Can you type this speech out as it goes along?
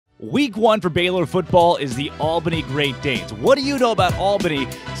Week 1 for Baylor football is the Albany Great Danes. What do you know about Albany?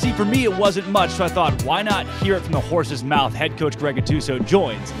 See, for me, it wasn't much, so I thought, why not hear it from the horse's mouth? Head coach Greg Gattuso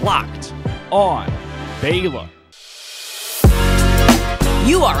joins Locked On Baylor.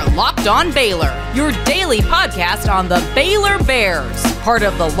 You are Locked On Baylor, your daily podcast on the Baylor Bears, part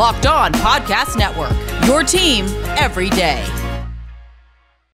of the Locked On Podcast Network, your team every day.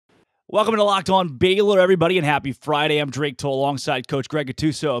 Welcome to Locked On Baylor, everybody, and happy Friday. I'm Drake Toll alongside Coach Greg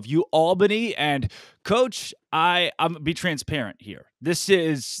Gattuso of Albany. And Coach, I'm be transparent here. This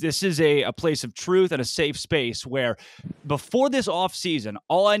is a place of truth and a safe space where before this offseason,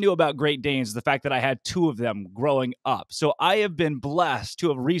 all I knew about Great Danes is the fact that I had 2 of them growing up. So I have been blessed to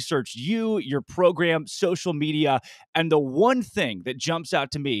have researched you, your program, social media, and the one thing that jumps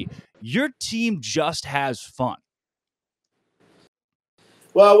out to me, your team just has fun.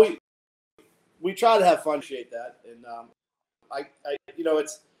 Well, we try to have fun, appreciate that. And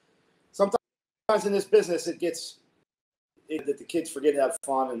it's sometimes in this business, that the kids forget to have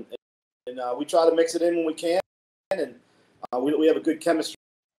fun. And we try to mix it in when we can. And we have a good chemistry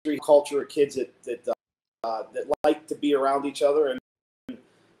culture of kids that like to be around each other. And,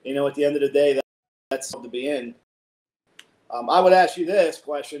 at the end of the day, that's to be in. I would ask you this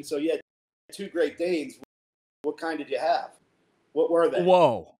question. So you had 2 Great Danes. What kind did you have? What were they?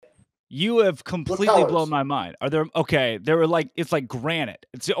 Whoa. You have completely blown my mind. Are there they were it's like granite.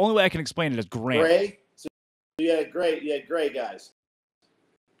 It's the only way I can explain it is granite. Gray? So you had gray guys.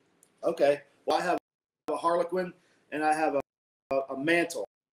 Okay. Well, I have a harlequin and I have a mantle.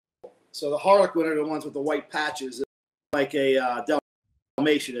 So the harlequin are the ones with the white patches, like a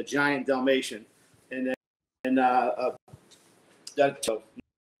Dalmatian, a giant Dalmatian. And not to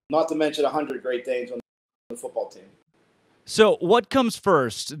mention 100 Great Danes on the football team. So what comes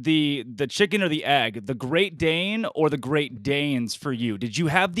first, the chicken or the egg, the Great Dane or the Great Danes for you? Did you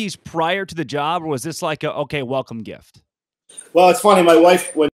have these prior to the job, or was this like a welcome gift? Well, it's funny. My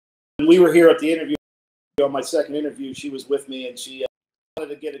wife, when we were here at the interview, on my second interview, she was with me, and she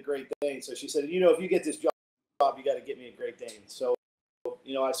wanted to get a Great Dane. So she said, if you get this job, you got to get me a Great Dane. So,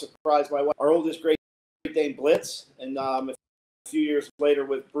 I surprised my wife. Our oldest Great Dane, Blitz, and a few years later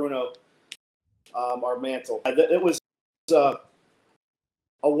with Bruno, our mantle. It was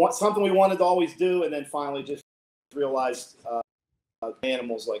something we wanted to always do, and then finally just realized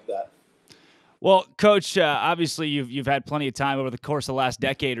animals like that. Well, Coach, obviously you've had plenty of time over the course of the last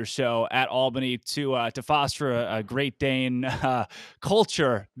decade or so at Albany to foster a Great Dane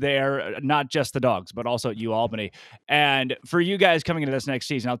culture there, not just the dogs, but also at Albany. And for you guys coming into this next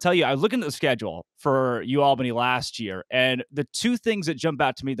season, I'll tell you, I was looking at the schedule for Albany last year, and the 2 things that jump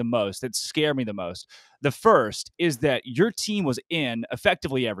out to me the most, that scare me the most, the first is that your team was in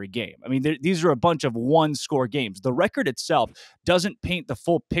effectively every game. I mean, these are a bunch of 1-score games. The record itself doesn't paint the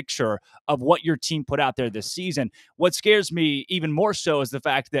full picture of what your team put out there this season. What scares me even more so is the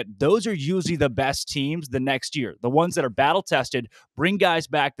fact that those are usually the best teams the next year. The ones that are battle-tested, bring guys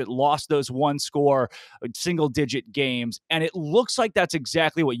back that lost those 1-score, single-digit games, and it looks like that's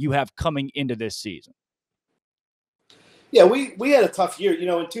exactly what you have coming into this season. Yeah, we had a tough year.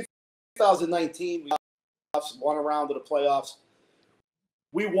 In 2019, we won a round of the playoffs.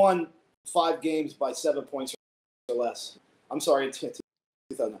 We won 5 games by 7 points or less. I'm sorry, in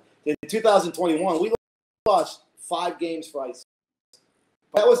 2009. In 2021, we lost 5 games by.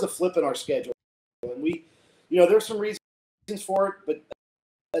 That was the flip in our schedule, and there's some reasons for it, but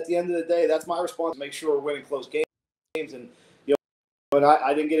at the end of the day, that's my response: to make sure we're winning close games, and but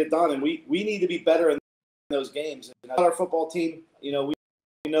I didn't get it done, and we need to be better in those games. And our football team, we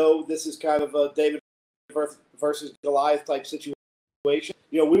know this is kind of a David versus Goliath type situation.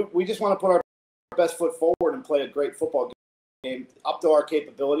 We just want to put our best foot forward and play a great football game up to our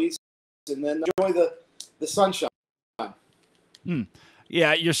capabilities, and then enjoy the sunshine.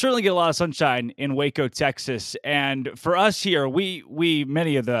 Yeah, you certainly get a lot of sunshine in Waco, Texas. And for us here, we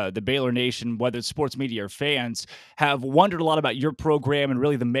many of the Baylor Nation, whether it's sports media or fans, have wondered a lot about your program and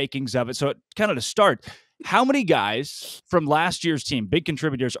really the makings of it. So kind of to start, how many guys from last year's team, big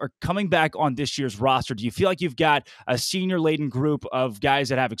contributors, are coming back on this year's roster? Do you feel like you've got a senior-laden group of guys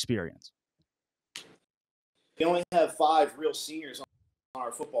that have experience? We only have 5 real seniors on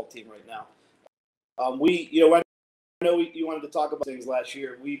our football team right now. I know you wanted to talk about things last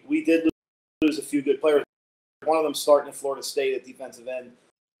year. We did lose a few good players. One of them starting at Florida State at defensive end.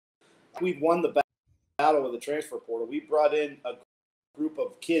 We won the battle with the transfer portal. We brought in a group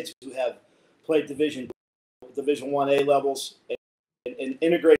of kids who have played Division 1A levels and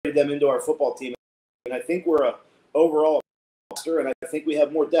integrated them into our football team. And I think we're a overall roster, and I think we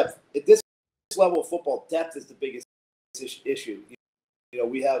have more depth. At this level of football, depth is the biggest issue.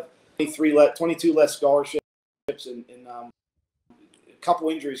 We have 22 less scholarships, and a couple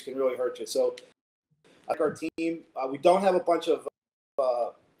injuries can really hurt you. So, like our team, we don't have a bunch of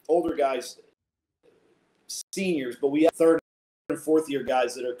older guys, seniors, but we have third and fourth year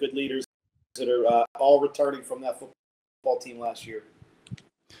guys that are good leaders that are all returning from that football team last year.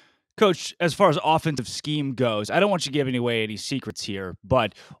 Coach, as far as offensive scheme goes, I don't want you to give away any secrets here,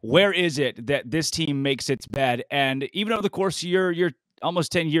 but where is it that this team makes its bed? And even over the course of your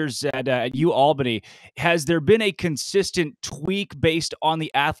almost 10 years at Albany, has there been a consistent tweak based on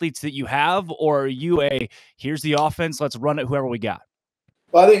the athletes that you have, or are you here's the offense, let's run it whoever we got?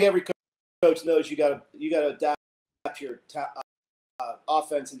 Well, I think every coach knows you got to adapt your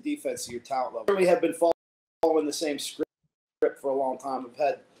offense and defense to your talent level. We have been following the same script for a long time. We've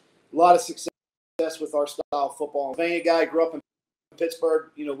had a lot of success with our style of football. Being a guy who grew up in Pittsburgh,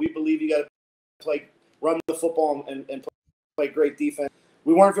 we believe you got to run the football and play great defense.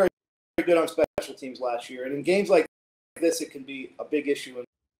 We weren't very good on special teams last year, and in games like this, it can be a big issue. And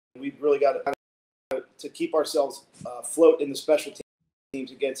we've really got to keep ourselves afloat in the special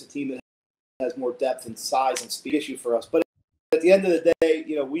teams against a team that has more depth and size and speed. Issue for us, but at the end of the day,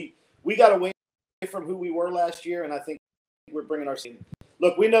 we got away from who we were last year, and I think we're bringing our team.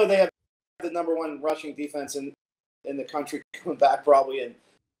 Look, we know they have the number one rushing defense in the country coming back probably,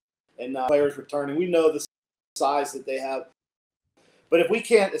 and players returning. We know the size that they have. But if we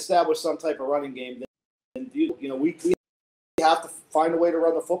can't establish some type of running game, then we have to find a way to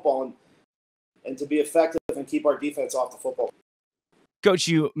run the football and to be effective and keep our defense off the football. Coach,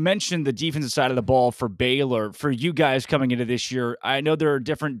 you mentioned the defensive side of the ball for Baylor. For you guys coming into this year, I know there are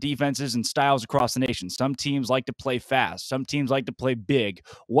different defenses and styles across the nation. Some teams like to play fast. Some teams like to play big.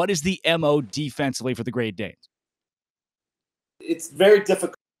 What is the MO defensively for the Great Danes? It's very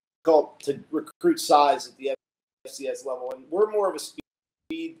difficult to recruit size at the FCS level, and we're more of a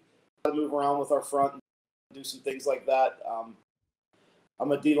speed to move around with our front and do some things like that.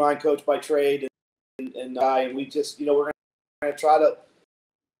 I'm a D-line coach by trade, and we just, we're going to try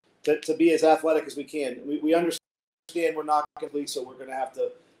to be as athletic as we can. We understand we're not complete, so we're going to have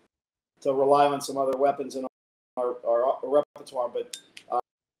to rely on some other weapons in our repertoire, but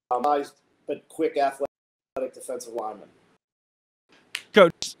quick, athletic defensive linemen.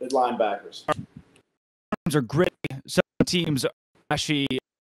 Coach, linebackers. Teams are great. Some teams actually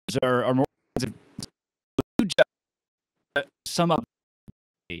are more. Sum up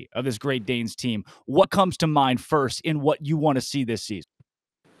of this Great Danes team. What comes to mind first in what you want to see this season?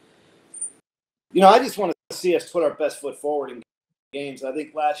 I just want to see us put our best foot forward in games. I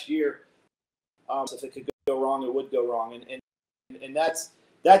think last year, if it could go wrong, it would go wrong, and that's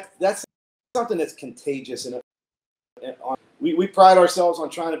something that's contagious. We pride ourselves on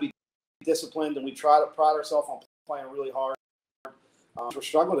trying to be disciplined, and we try to pride ourselves on playing really hard. We're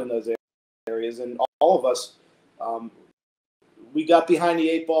struggling in those areas, and all of us, we got behind the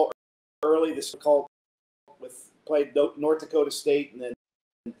eight ball early. This called played North Dakota State, and then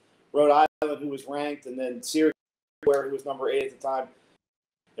Rhode Island, who was ranked, and then Syracuse, who was number 8 at the time.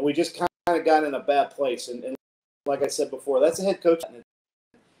 And we just kind of got in a bad place. And like I said before, that's a head coach.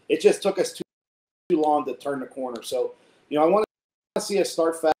 It just took us too long to turn the corner. So, I want to see us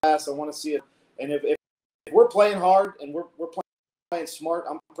start fast. I want to see it. And if we're playing hard and we're playing smart,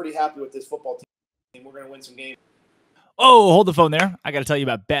 I'm pretty happy with this football team. We're going to win some games. Oh, hold the phone there. I got to tell you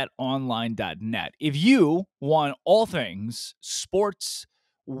about BetOnline.net. If you want all things sports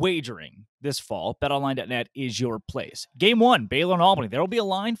wagering this fall, BetOnline.net is your place. Game 1, Baylor and Albany. There will be a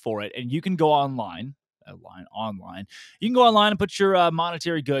line for it, and you can go online. You can go online and put your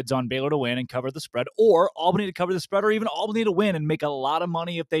monetary goods on Baylor to win and cover the spread, or Albany to cover the spread, or even Albany to win and make a lot of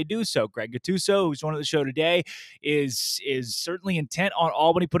money if they do so. Greg Gattuso, who's on the show today, is certainly intent on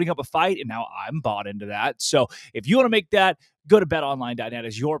Albany putting up a fight, and now I'm bought into that. So if you want to make that, go to betonline.net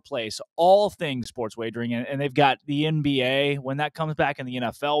as your place. All things sports wagering, and they've got the NBA when that comes back, and the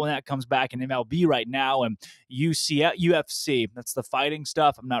NFL when that comes back, and MLB right now, and UFC. That's the fighting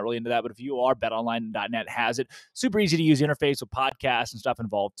stuff. I'm not really into that, but if you are, betonline.net has it. Super easy to use interface with podcasts and stuff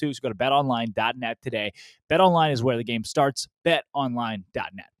involved too. So go to betonline.net today. BetOnline is where the game starts.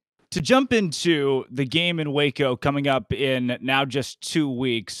 betonline.net. To jump into the game in Waco coming up in now just 2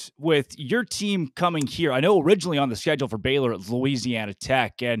 weeks, with your team coming here, I know originally on the schedule for Baylor at Louisiana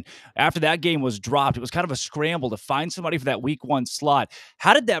Tech, and after that game was dropped, it was kind of a scramble to find somebody for that week 1 slot.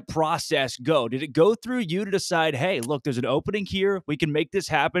 How did that process go? Did it go through you to decide, hey, look, there's an opening here, we can make this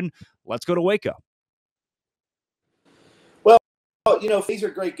happen, let's go to Waco? Well, these are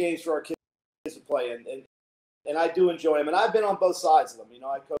great games for our kids to play, and I do enjoy them, and I've been on both sides of them.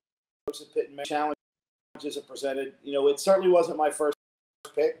 I coach at Pitt and challenges are presented. It certainly wasn't my first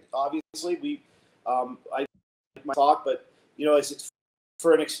pick. Obviously, I my talk, but it's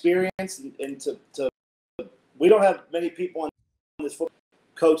for an experience and to we don't have many people on this football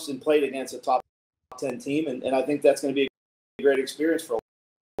coached and played against a top 10 team, and I think that's going to be a great experience for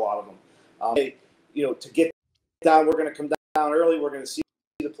a lot of them. To get down, we're going to come down early. We're going to see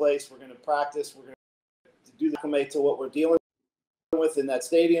the place. We're going to practice. We're going to do the acclimate to what we're dealing with in that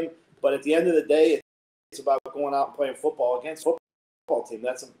stadium. But at the end of the day, it's about going out and playing football against a football team.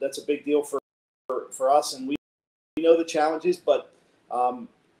 That's a big deal for us, and we know the challenges. But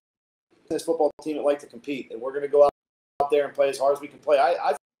this football team would like to compete, and we're going to go out there and play as hard as we can play.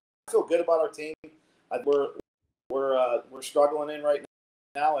 I feel good about our team. We're struggling in right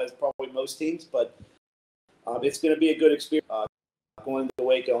now, as probably most teams, but it's going to be a good experience going to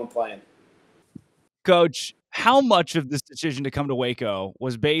Waco and playing. Coach, how much of this decision to come to Waco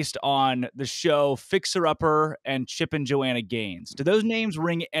was based on the show Fixer Upper and Chip and Joanna Gaines? Do those names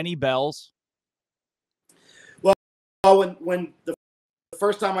ring any bells? Well, when the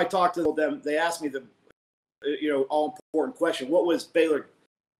first time I talked to them, they asked me the all important question: what was Baylor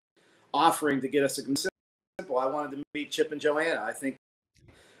offering to get us a simple? I wanted to meet Chip and Joanna. I think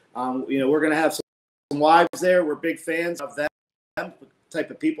we're going to have some wives there. We're big fans of them, the type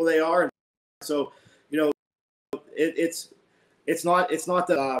of people they are, and so it's not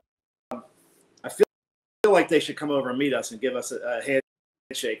that I feel like they should come over and meet us and give us a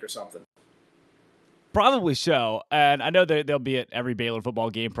handshake or something. Probably so. And I know they'll be at every Baylor football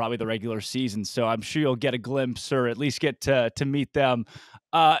game, probably the regular season. So I'm sure you'll get a glimpse or at least get to meet them.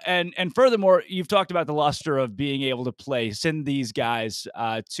 And furthermore, you've talked about the luster of being able to send these guys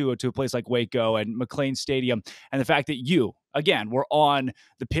to a place like Waco and McLean Stadium, and the fact that you, again, were on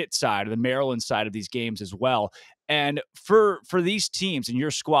the Pitt side or the Maryland side of these games as well. And for these teams in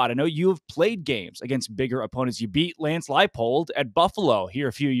your squad, I know you have played games against bigger opponents. You beat Lance Leipold at Buffalo here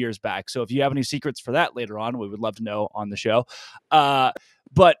a few years back. So if you have any secrets for that later on, we would love to know on the show.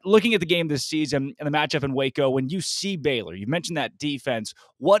 But looking at the game this season and the matchup in Waco, when you see Baylor, you mentioned that defense.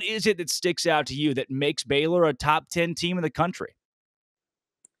 What is it that sticks out to you that makes Baylor a top 10 team in the country?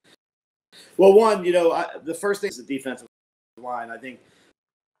 Well, one, the first thing is the defensive line. I think,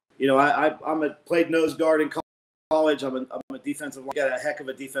 I'm played nose guard in college. I'm a defensive line. Got a heck of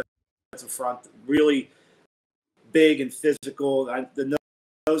a defensive front, really big and physical. The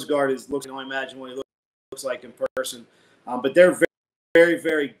nose guard looks. I can only imagine what he looks like in person. But they're very, very,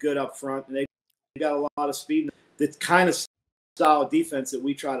 very good up front, and they got a lot of speed. The kind of style of defense that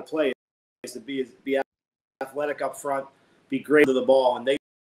we try to play is to be athletic up front, be great to the ball, and they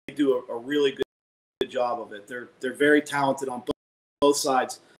do a really good job of it. They're very talented on both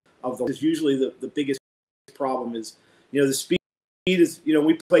sides of the. Because usually the biggest problem is the speed is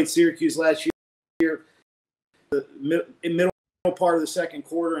we played Syracuse last year, the middle part of the second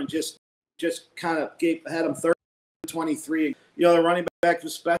quarter, and just kind of had them 30-23. The running back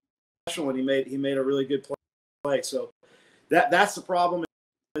was special, and he made a really good play. So that's the problem.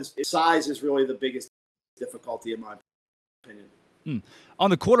 Is size is really the biggest difficulty in my opinion.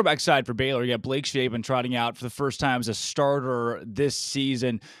 On the quarterback side for Baylor, you got Blake Shapen trotting out for the first time as a starter this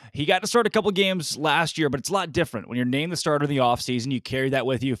season. He got to start a couple games last year, but it's a lot different. When you're named the starter in the offseason, you carry that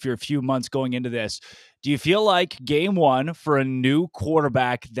with you for a few months going into this. Do you feel like game one for a new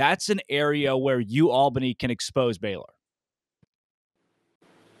quarterback, that's an area where you, Albany, can expose Baylor?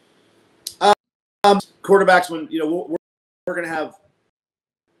 Quarterbacks, when we're going to have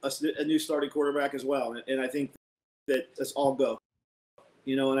a new starting quarterback as well, and I think that let's all go.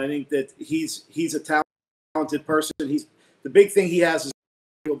 And I think that he's a talented person. The big thing he has is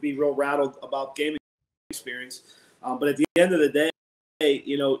he'll be real rattled about gaming experience. But at the end of the day,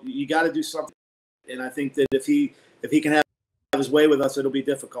 you got to do something. And I think that if he can have his way with us, it'll be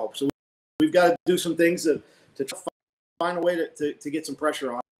difficult. So we've got to do some things to find a way to get some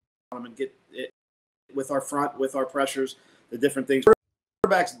pressure on him and get it with our front, with our pressures, the different things.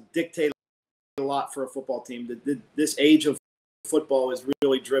 Quarterbacks dictate a lot for a football team. This age of football is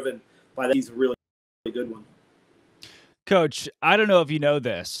really driven by that. He's a really, really good one. Coach, I don't know if you know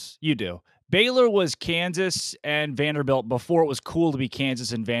this. You do. Baylor was Kansas and Vanderbilt before it was cool to be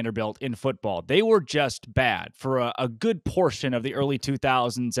Kansas and Vanderbilt in football. They were just bad for a good portion of the early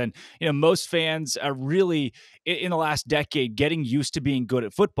 2000s. And, most fans are really, in the last decade, getting used to being good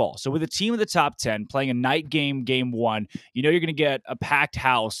at football. So with a team in the top 10 playing a night game one, you're going to get a packed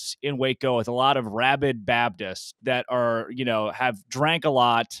house in Waco with a lot of rabid Baptists that are, have drank a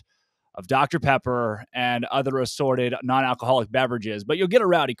lot of Dr. Pepper and other assorted non-alcoholic beverages, but you'll get a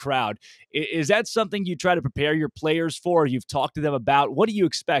rowdy crowd. Is that something you try to prepare your players for? You've talked to them about? What do you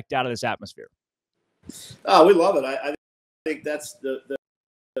expect out of this atmosphere? Oh, we love it. I think that's the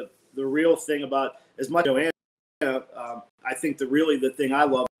thing about as much Joanna, I think the thing I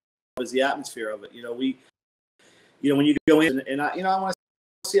love is the atmosphere of it. When you go in and I want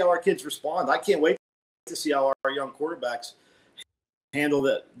to see how our kids respond. I can't wait to see how our young quarterbacks handle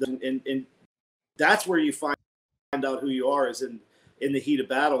that. And that's where you find out who you are is in the heat of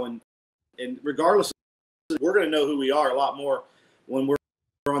battle. And regardless, we're going to know who we are a lot more when we're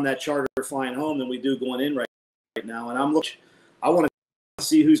on that charter flying home than we do going in right now. And I want to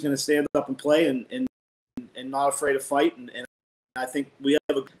see who's going to stand up and play and not afraid to fight. And I think we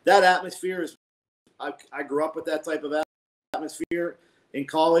have that atmosphere is. I grew up with that type of atmosphere in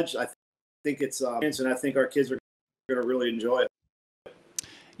college. I think it's and I think our kids are going to really enjoy it.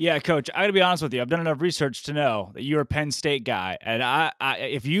 Yeah, Coach, I got to be honest with you. I've done enough research to know that you're a Penn State guy. And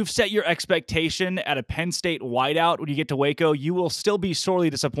if you've set your expectation at a Penn State whiteout when you get to Waco, you will still be sorely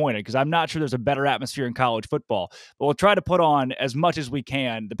disappointed because I'm not sure there's a better atmosphere in college football. But we'll try to put on as much as we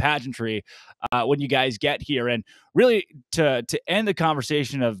can, the pageantry, when you guys get here. And really, to end the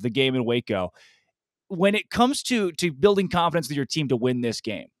conversation of the game in Waco, when it comes to building confidence with your team to win this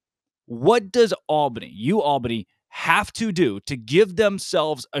game, what does Albany, have to do to give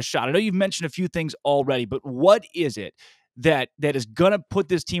themselves a shot? I know you've mentioned a few things already, but what is it that is going to put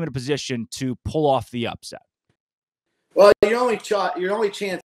this team in a position to pull off the upset? Well, your only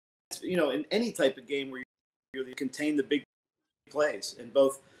chance, in any type of game where you contain the big plays, and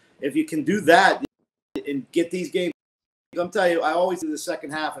both, if you can do that and get these games, I'm telling you, I always do the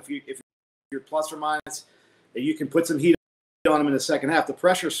second half. If you're plus or minus, you can put some heat on them in the second half. The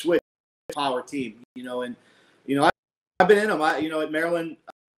pressure switch, power team, I've been in them. At Maryland,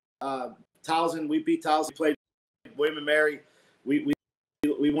 Towson, we beat Towson. We played William and Mary. We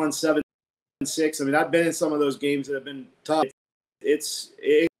won 7-6. I mean, I've been in some of those games that have been tough.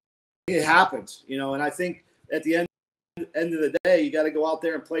 It happens, and I think at the end of the day, you got to go out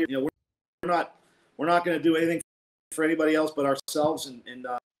there and play. We're not going to do anything for anybody else but ourselves, and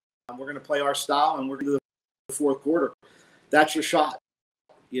we're going to play our style, and we're going to do the fourth quarter. That's your shot,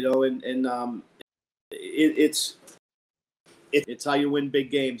 it's how you win big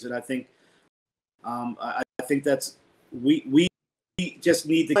games. And I think that's we just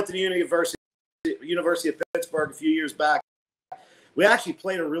need to get to the University of Pittsburgh a few years back. We actually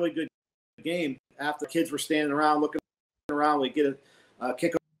played a really good game after the kids were standing around looking around. We get a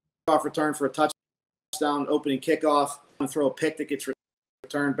kickoff return for a touchdown, opening kickoff, and throw a pick that gets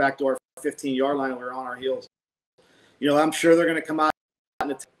returned back to our 15-yard line. We're on our heels. I'm sure they're going to come out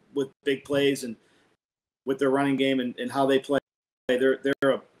with big plays and with their running game and how they play. They're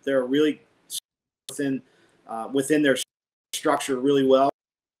really within their structure really well,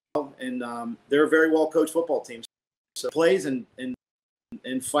 and they're a very well coached football team. So plays and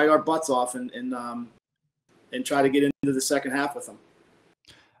fight our butts off and try to get into the second half with them.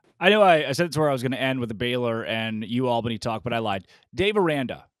 I know I said it's where I was going to end with the Baylor and Albany talk, but I lied. Dave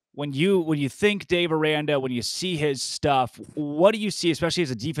Aranda. When you think Dave Aranda, when you see his stuff, what do you see, especially as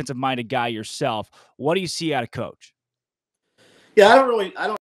a defensive-minded guy yourself? What do you see out of Coach? Yeah, I don't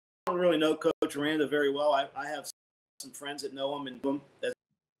really know Coach Aranda very well. I have some friends that know him and know him as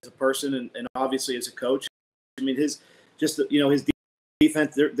a person and obviously as a coach. I mean, his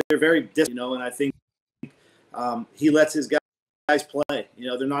defense, they're very disciplined, and I think he lets his guys play.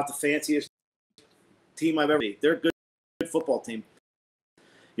 They're not the fanciest team I've ever seen. They're a good football team.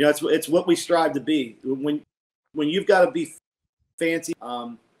 It's what we strive to be. When you've got to be fancy,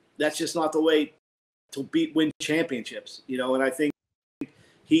 that's just not the way to win championships. And I think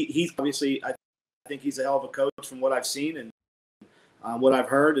he's obviously, I think he's a hell of a coach from what I've seen and what I've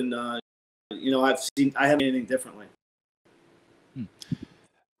heard, and I haven't anything differently.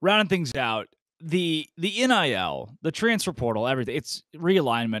 Rounding things out, the NIL, the transfer portal, everything, it's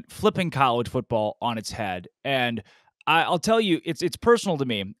realignment, flipping college football on its head. And I'll tell you, it's personal to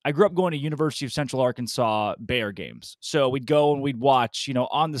me. I grew up going to University of Central Arkansas Bear games. So we'd go and we'd watch,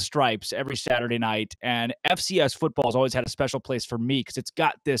 on the stripes every Saturday night. And FCS football has always had a special place for me because it's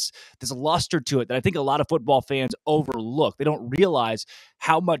got this luster to it that I think a lot of football fans overlook. They don't realize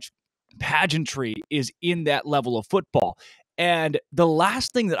how much pageantry is in that level of football. And the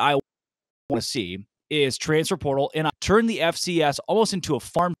last thing that I want to see is transfer portal and turn the FCS almost into a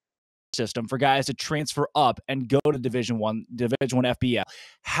farm system for guys to transfer up and go to Division One FBS.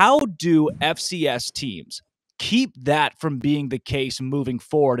 How do FCS teams keep that from being the case moving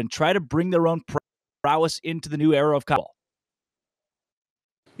forward and try to bring their own prowess into the new era of college?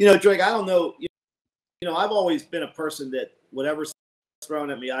 Drake, I don't know. I've always been a person that whatever's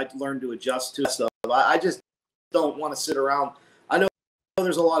thrown at me, I'd learn to adjust to stuff. I just don't want to sit around. I know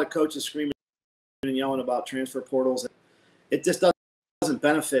there's a lot of coaches screaming and yelling about transfer portals. It just doesn't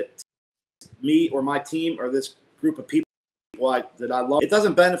benefit me or my team or this group of people that I love. It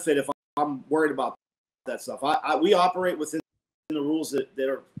doesn't benefit if I'm worried about that stuff. We operate within the rules that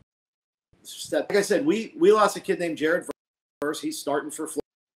are set. Like I said, we lost a kid named Jared first. He's starting for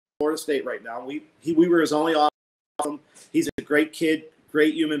Florida State right now. We were his only option. He's a great kid,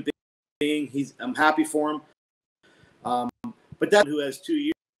 great human being. I'm happy for him. But that who has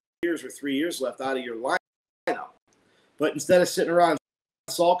 2 years or 3 years left out of your lineup. But instead of sitting around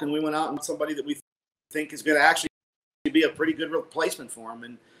sulking, we went out and somebody that we think is going to actually be a pretty good replacement for him.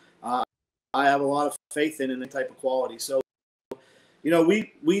 And I have a lot of faith in that type of quality. So,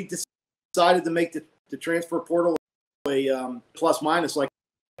 we decided to make the transfer portal a plus minus like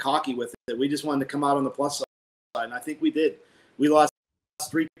hockey with it. We just wanted to come out on the plus side, and I think we did. We lost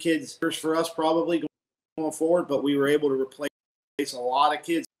 3 kids first for us probably going forward, but we were able to replace a lot of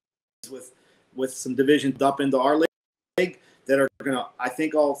kids with some divisions up into our league that are going to, I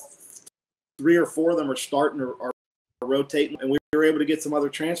think all 3 or 4 of them are starting or are rotating, and we were able to get some other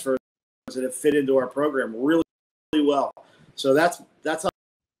transfers that have fit into our program really, really well. So that's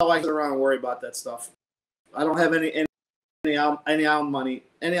how I sit around and worry about that stuff. I don't have any NIL money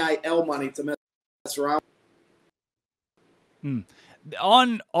to mess around.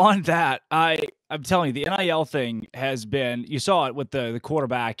 On that, I'm telling you, the NIL thing has been, you saw it with the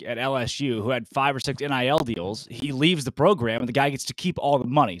quarterback at LSU who had 5 or 6 NIL deals. He leaves the program and the guy gets to keep all the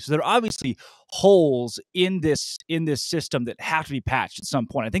money. So there are obviously holes in this system that have to be patched at some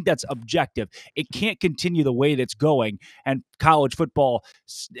point. I think that's objective. It can't continue the way that's going, and college football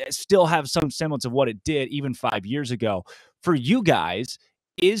still have some semblance of what it did even 5 years ago. For you guys,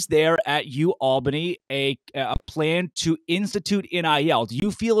 is there at Albany a plan to institute NIL? Do you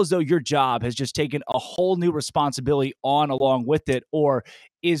feel as though your job has just taken a whole new responsibility on along with it, or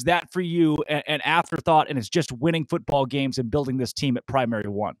is that for you an afterthought and it's just winning football games and building this team at primary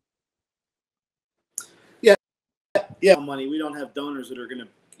one? Yeah, money. We don't have donors that are going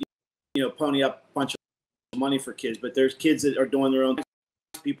to, pony up a bunch of money for kids, but there's kids that are doing their own thing.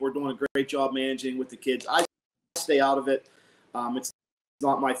 People are doing a great job managing with the kids. I stay out of it. It's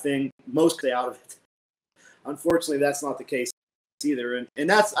not my thing. Most stay out of it. Unfortunately, that's not the case either. And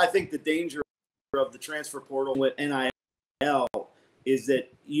that's, I think, the danger of the transfer portal with NIL is that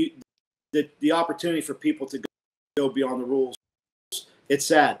the opportunity for people to go beyond the rules. It's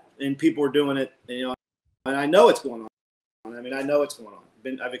sad, and people are doing it. And I know it's going on. I know it's going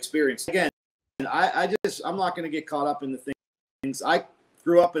on. I've experienced it. Again, I'm not going to get caught up in the things. I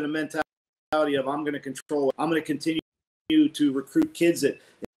grew up in a mentality of I'm going to control it. I'm going to continue to recruit kids that,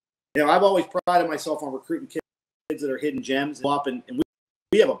 I've always prided myself on recruiting kids that are hidden gems. And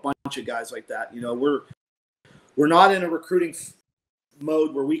we have a bunch of guys like that. We're not in a recruiting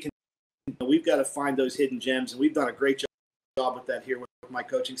mode where we've got to find those hidden gems, and we've done a great job with that here with my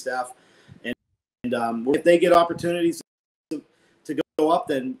coaching staff. And if they get opportunities to go up,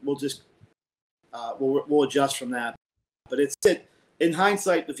 then we'll just we'll adjust from that. But in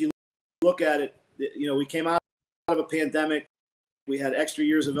hindsight, if you look at it, we came out of a pandemic. We had extra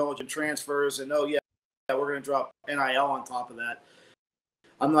years of eligible transfers, and we're going to drop NIL on top of that.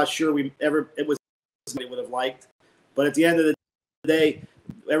 I'm not sure it was somebody would have liked, but at the end of the day,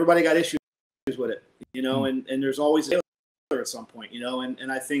 everybody got issues with it, and there's always a at some point,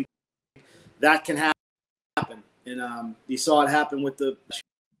 and I think that can happen. And you saw it happen with the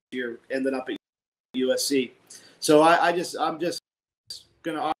year ended up at USC. So I'm just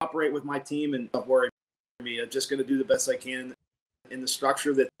going to operate with my team and don't worry me. I'm just going to do the best I can in the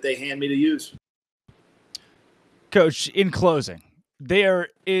structure that they hand me to use. Coach, in closing, there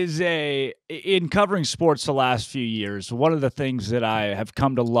is in covering sports the last few years, one of the things that I have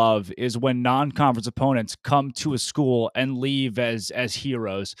come to love is when non-conference opponents come to a school and leave as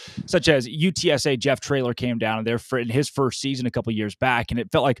heroes, such as UTSA. Jeff Traylor came down there in his first season a couple years back, and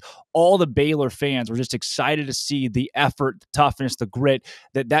it felt like all the Baylor fans were just excited to see the effort, the toughness, the grit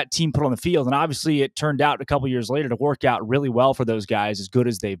that team put on the field. And obviously it turned out a couple years later to work out really well for those guys, as good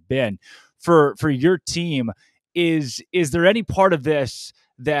as they've been. For your team, is there any part of this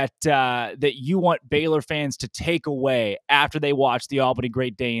that you want Baylor fans to take away after they watch the Albany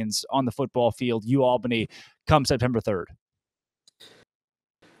Great Danes on the football field, Albany, come September 3rd?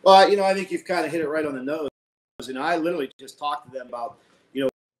 Well, I think you've kind of hit it right on the nose. And I literally just talked to them about,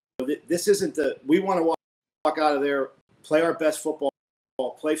 this isn't we want to walk out of there, play our best football,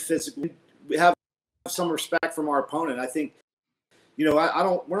 play physically. We have some respect from our opponent. I think, we're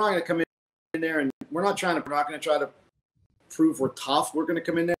not going to come in there and we're not going to try to prove we're tough. We're going to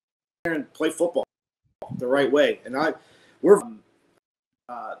come in there and play football the right way. And we're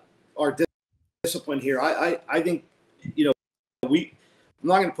our discipline here. I think, I'm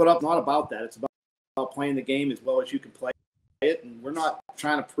not going to put up. Not about that. It's about playing the game as well as you can play it, and we're not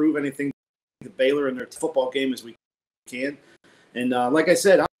trying to prove anything to Baylor in their football game as we can. And like I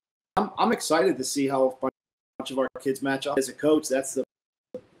said, I'm excited to see how a bunch of our kids match up. As a coach, that's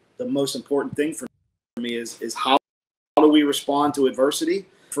the most important thing for me is how do we respond to adversity.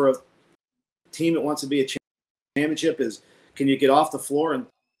 For a team that wants to be a championship, is can you get off the floor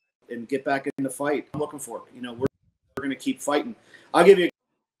and get back in the fight? I'm looking for it. We're going to keep fighting. I'll give you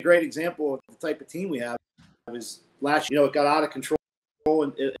a great example of the type of team we have. It was last year, it got out of control,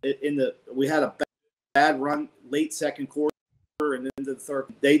 and we had a bad run late second quarter and into the third.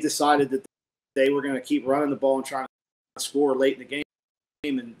 They decided that they were going to keep running the ball and trying to score late in the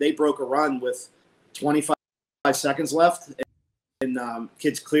game, and they broke a run with 25 seconds left, and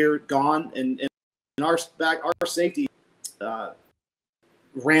kids clear, gone, and our safety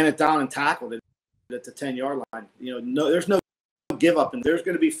ran it down and tackled it at the 10-yard line. There's no give up, and there's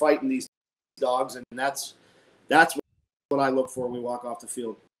going to be fighting these dogs, and that's what I look for when we walk off the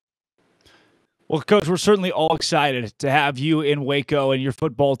field. Well, Coach, we're certainly all excited to have you in Waco and your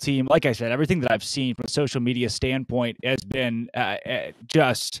football team. Like I said, everything that I've seen from a social media standpoint has been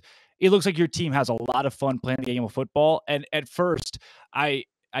it looks like your team has a lot of fun playing the game of football. And at first,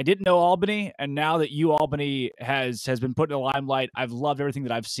 I didn't know Albany, and now that Albany has been put in the limelight, I've loved everything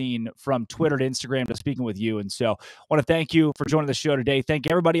that I've seen from Twitter to Instagram to speaking with you. And so I want to thank you for joining the show today. Thank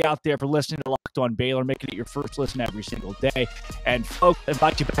everybody out there for listening to Locked On Baylor, making it your first listen every single day. And folks, I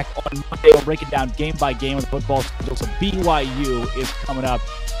invite you back on Monday. We'll break it down game by game with the football schedule. So BYU is coming up.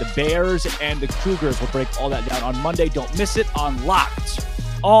 The Bears and the Cougars will break all that down on Monday. Don't miss it on Locked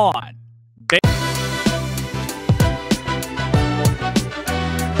On